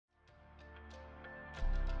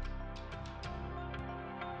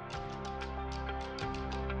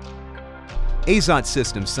Azoth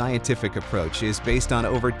Systems' scientific approach is based on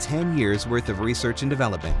over 10 years' worth of research and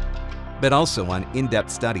development, but also on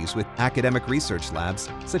in-depth studies with academic research labs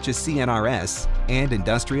such as CNRS and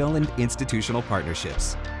industrial and institutional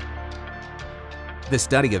partnerships. The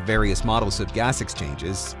study of various models of gas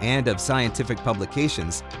exchanges and of scientific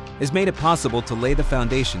publications has made it possible to lay the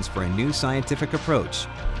foundations for a new scientific approach,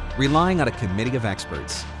 relying on a committee of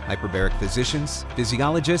experts, hyperbaric physicians,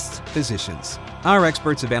 physiologists, physicians. Our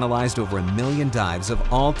experts have analyzed over 1 million dives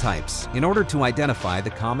of all types in order to identify the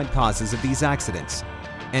common causes of these accidents,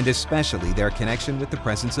 and especially their connection with the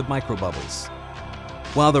presence of microbubbles.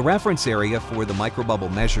 While the reference area for the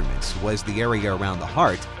microbubble measurements was the area around the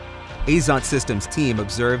heart, Azoth Systems' team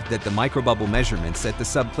observed that the microbubble measurements at the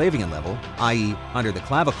subclavian level, i.e. under the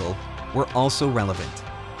clavicle, were also relevant.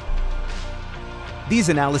 These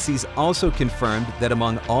analyses also confirmed that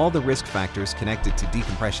among all the risk factors connected to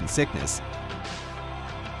decompression sickness,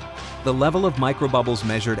 the level of microbubbles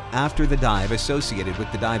measured after the dive associated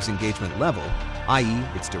with the dive's engagement level, i.e.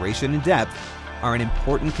 its duration and depth, are an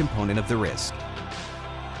important component of the risk.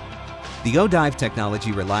 The O-dive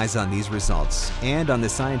technology relies on these results and on the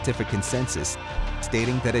scientific consensus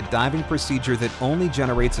stating that a diving procedure that only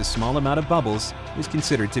generates a small amount of bubbles is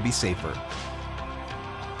considered to be safer.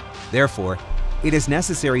 Therefore, it is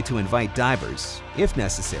necessary to invite divers, if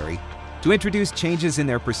necessary, to introduce changes in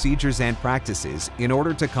their procedures and practices in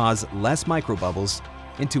order to cause less microbubbles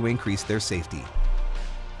and to increase their safety.